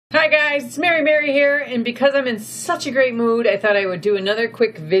guys, it's Mary here, and because I'm in such a great mood, I thought I would do another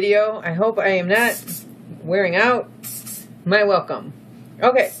quick video. I hope I am not wearing out my welcome.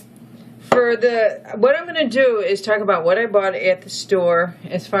 Okay, what I'm going to do is talk about what I bought at the store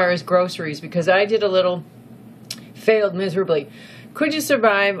as far as groceries, because I did a little, failed miserably. Could you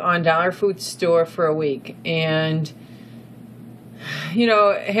survive on dollar food store for a week? And, you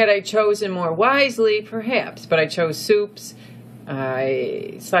know, had I chosen more wisely, perhaps, but I chose soups,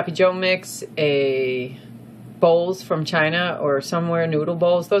 Sloppy Joe mix, bowls from China or somewhere, noodle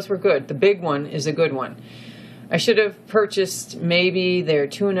bowls. Those were good. The big one is a good one. I should have purchased maybe their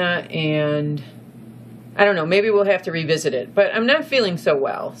tuna, and I don't know, maybe we'll have to revisit it. But I'm not feeling so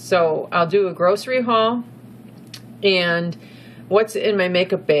well, so I'll do a grocery haul and what's in my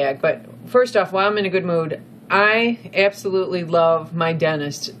makeup bag. But first off, while I'm in a good mood, I absolutely love my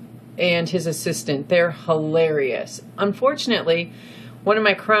dentist and his assistant. They're hilarious. Unfortunately, one of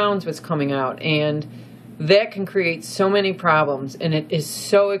my crowns was coming out, and that can create so many problems, and it is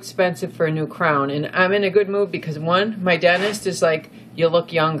so expensive for a new crown. And I'm in a good mood because, one, my dentist is like, you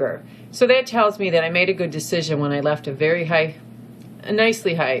look younger. So that tells me that I made a good decision when I left a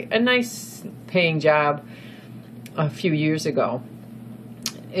nice paying job a few years ago.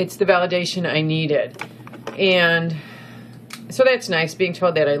 It's the validation I needed. And so that's nice, being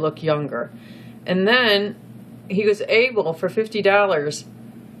told that I look younger. And then he was able, for $50,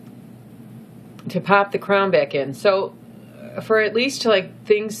 to pop the crown back in. So for at least till like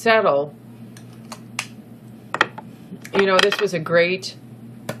things settle, you know, this was a great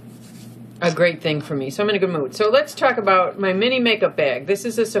thing for me. So I'm in a good mood. So let's talk about my mini makeup bag. This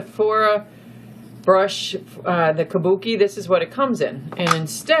is a Sephora brush, the Kabuki. This is what it comes in. And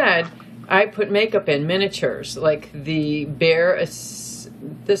instead, I put makeup in miniatures, like the Bare, this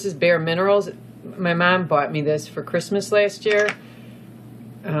is Bare Minerals. My mom bought me this for Christmas last year.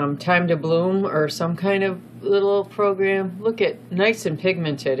 Time to Bloom or some kind of little program. Look at, nice and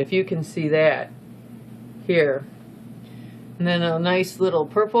pigmented, if you can see that here. And then a nice little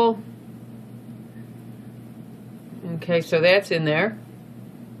purple. Okay, so that's in there.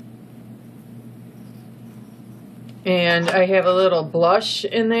 And I have a little blush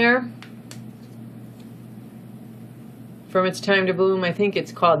in there from It's Time to Bloom. I think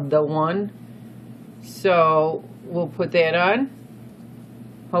it's called The One. So we'll put that on.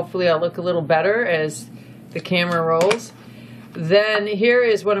 Hopefully I'll look a little better as the camera rolls. Then here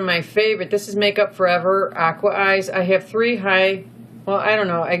is one of my favorite. This is Makeup Forever Aqua Eyes. I have three high, well, I don't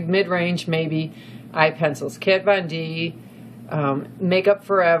know, mid-range maybe, eye pencils. Kat Von D, Makeup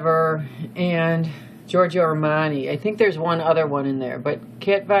Forever, and Giorgio Armani. I think there's one other one in there, but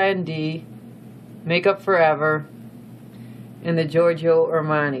Kat Von D, Makeup Forever, and the Giorgio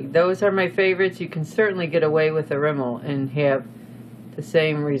Armani. Those are my favorites. You can certainly get away with a Rimmel and have the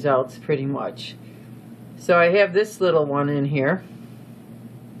same results pretty much. So I have this little one in here.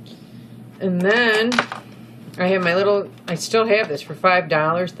 And then I have my little, I still have this for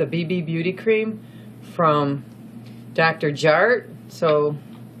 $5, the BB Beauty Cream from Dr. Jart. So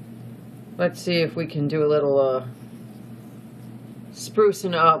let's see if we can do a little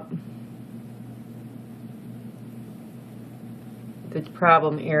sprucing up the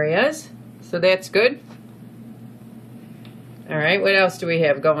problem areas. So that's good. All right, what else do we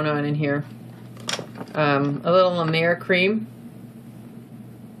have going on in here? A little La Mer cream.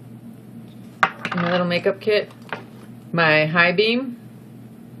 My little makeup kit. My High Beam,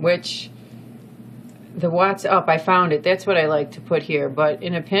 which the What's Up, I found it. That's what I like to put here. But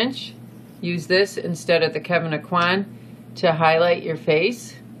in a pinch, use this instead of the Kevin Aquan to highlight your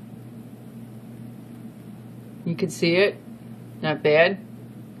face. You can see it. Not bad,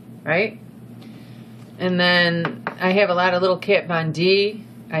 right? And then I have a lot of little Kat Von D.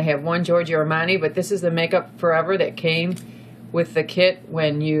 I have one Giorgio Armani, but this is the Makeup Forever that came with the kit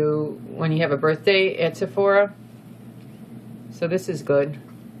when you have a birthday at Sephora. So this is good.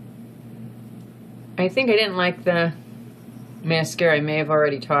 I think I didn't like the mascara. I may have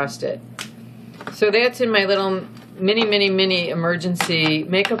already tossed it. So that's in my little mini emergency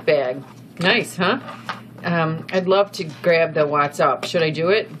makeup bag. Nice, huh? I'd love to grab the What's Up. Should I do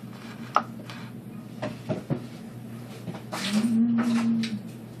it?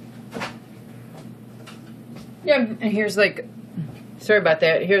 Yeah, and here's like, sorry about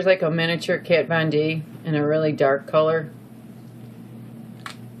that. Here's like a miniature Kat Von D in a really dark color.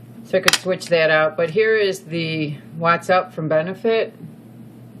 So I could switch that out. But here is the What's Up from Benefit.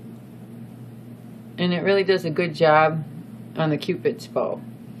 And it really does a good job on the Cupid's bow.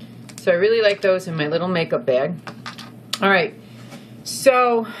 So I really like those in my little makeup bag. All right,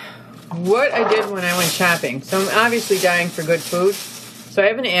 so what I did when I went shopping. So I'm obviously dying for good food. So I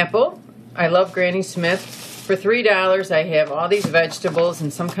have an apple. I love Granny Smith. For $3, I have all these vegetables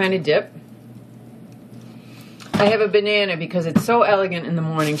and some kind of dip. I have a banana because it's so elegant in the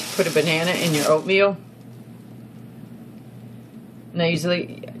morning to put a banana in your oatmeal. And I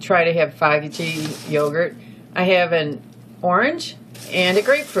usually try to have Faggy yogurt. I have an orange and a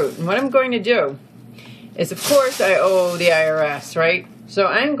grapefruit. And what I'm going to do is, of course, I owe the IRS, right? So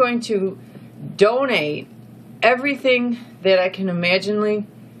I'm going to donate everything that I can imaginably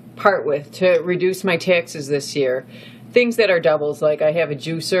part with to reduce my taxes this year. Things that are doubles, like I have a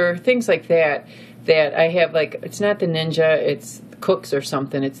juicer, things like that, that I have, like, it's not the Ninja, it's Cooks or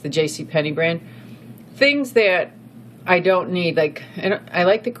something, it's the JCPenney brand. Things that I don't need, like, I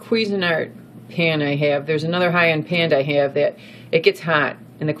like the Cuisinart pan I have. There's another high-end pan I have that it gets hot,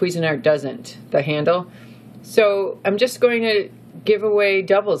 and the Cuisinart doesn't, the handle. So I'm just going to give away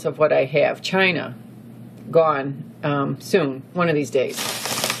doubles of what I have. China, gone soon, one of these days.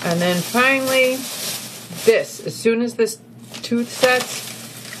 And then finally, this. As soon as this tooth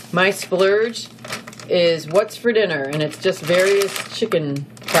sets, my splurge is what's for dinner, and it's just various chicken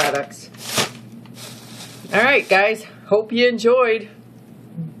products. All right, guys, hope you enjoyed.